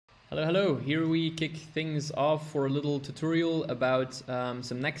Hello, hello. Here we kick things off for a little tutorial about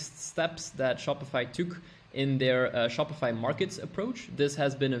some next steps that Shopify took in their Shopify Markets approach. This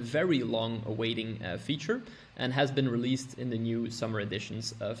has been a very long awaiting feature and has been released in the new summer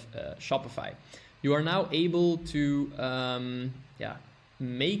editions of Shopify. You are now able to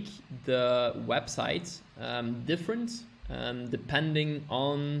make the website different depending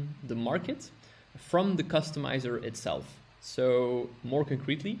on the market from the customizer itself. So more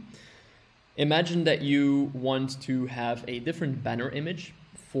concretely, imagine that you want to have a different banner image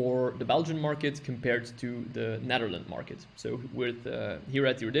for the Belgian market compared to the Netherlands market. So with here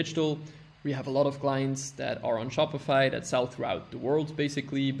at Your Digital, we have a lot of clients that are on Shopify that sell throughout the world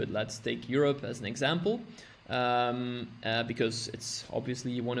basically, but let's take Europe as an example because it's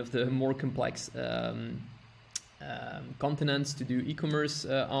obviously one of the more complex continents to do e-commerce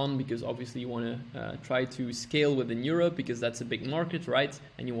on, because obviously you want to try to scale within Europe because that's a big market, right?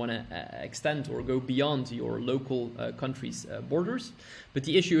 And you want to extend or go beyond your local country's borders. But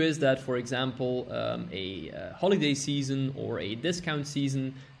the issue is that, for example, a holiday season or a discount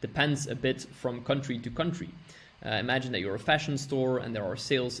season depends a bit from country to country. Imagine that you're a fashion store and there are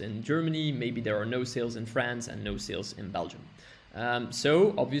sales in Germany, maybe there are no sales in France and no sales in Belgium.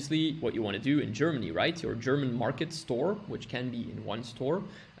 So obviously what you want to do in Germany, right? Your German market store, which can be in one store,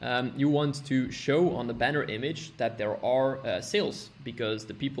 you want to show on the banner image that there are sales, because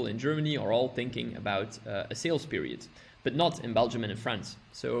the people in Germany are all thinking about a sales period, but not in Belgium and in France.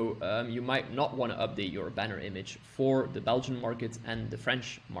 So you might not want to update your banner image for the Belgian market and the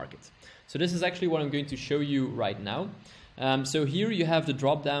French market. So this is actually what I'm going to show you right now. So here you have the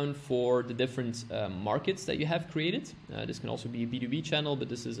drop down for the different markets that you have created. This can also be a B2B channel, but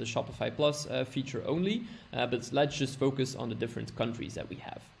this is a Shopify Plus feature only. But let's just focus on the different countries that we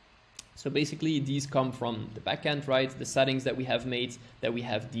have. So basically these come from the backend, right? The settings that we have made, that we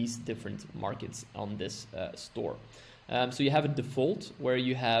have these different markets on this store. So you have a default where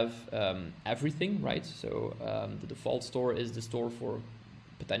you have everything, right? So the default store is the store for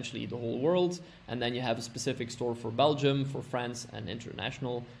potentially the whole world, and then you have a specific store for Belgium, for France, and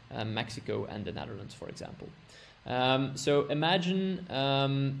international, Mexico and the Netherlands, for example. So imagine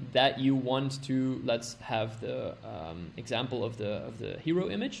that you want to, let's have the example of the hero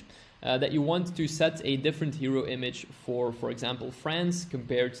image, that you want to set a different hero image for example, France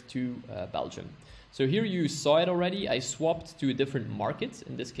compared to Belgium. So here you saw it already. I swapped to a different market,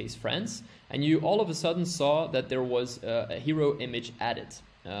 in this case France, and you all of a sudden saw that there was a hero image added.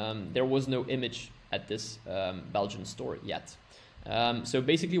 There was no image at this Belgian store yet. So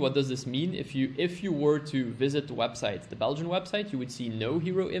basically what does this mean? If you were to visit the website, the Belgian website, you would see no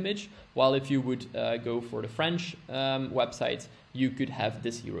hero image, while if you would go for the French website, you could have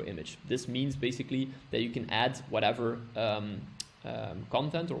this hero image. This means basically that you can add whatever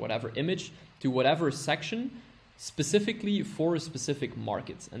content or whatever image to whatever section specifically for a specific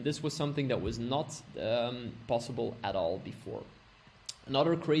market. And this was something that was not possible at all before.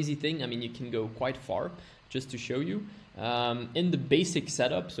 Another crazy thing, I mean, you can go quite far, just to show you. In the basic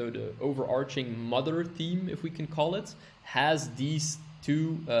setup, so the overarching mother theme, if we can call it, has these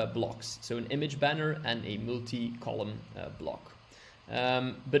two blocks. So an image banner and a multi-column block.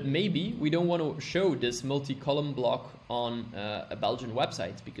 But maybe we don't want to show this multi-column block on a Belgian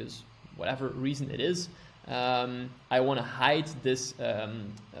website because whatever reason it is, I want to hide this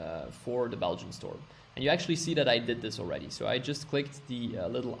for the Belgian store. And you actually see that I did this already. So I just clicked the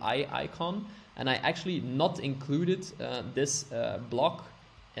little eye icon, and I actually not included this block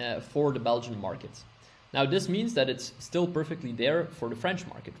for the Belgian market. Now this means that it's still perfectly there for the French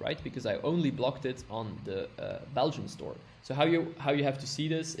market, right? Because I only blocked it on the Belgian store. So how you have to see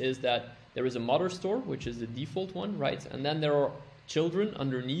this is that there is a mother store, which is the default one, right? And then there are children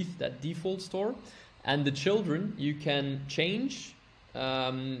underneath that default store, and the children you can change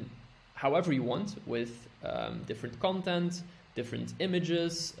however you want with different content, different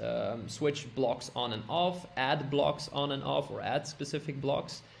images, switch blocks on and off, add blocks on and off, or add specific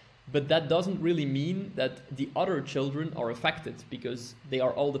blocks. But that doesn't really mean that the other children are affected, because they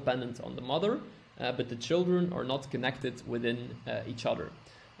are all dependent on the mother, but the children are not connected within each other.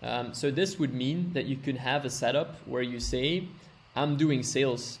 So this would mean that you can have a setup where you say, I'm doing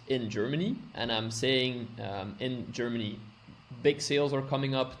sales in Germany, and I'm saying in Germany, big sales are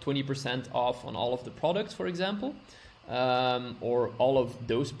coming up, 20% off on all of the products, for example, or all of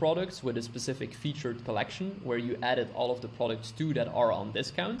those products with a specific featured collection where you added all of the products to that are on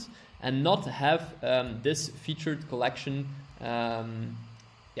discount, and not have this featured collection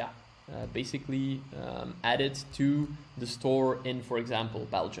basically added to the store in, for example,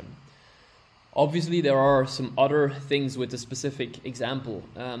 Belgium. Obviously, there are some other things with the specific example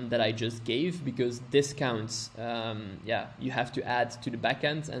that I just gave, because discounts, you have to add to the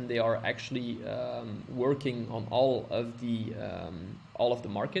backend, and they are actually working on all of the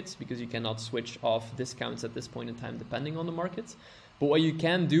markets, because you cannot switch off discounts at this point in time depending on the markets. But what you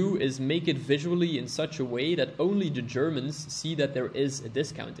can do is make it visually in such a way that only the Germans see that there is a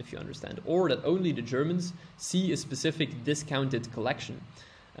discount, if you understand, or that only the Germans see a specific discounted collection.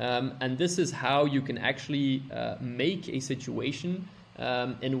 And this is how you can actually make a situation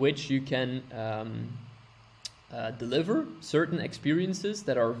in which you can deliver certain experiences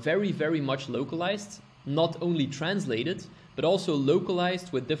that are very, very much localized, not only translated, but also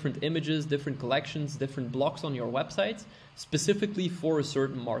localized with different images, different collections, different blocks on your website, specifically for a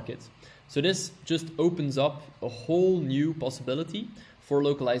certain market. So this just opens up a whole new possibility for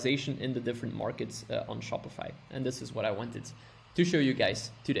localization in the different markets on Shopify. And this is what I wanted to show you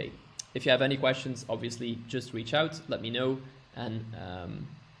guys today. If you have any questions, obviously just reach out, let me know, and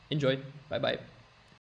enjoy. Bye bye.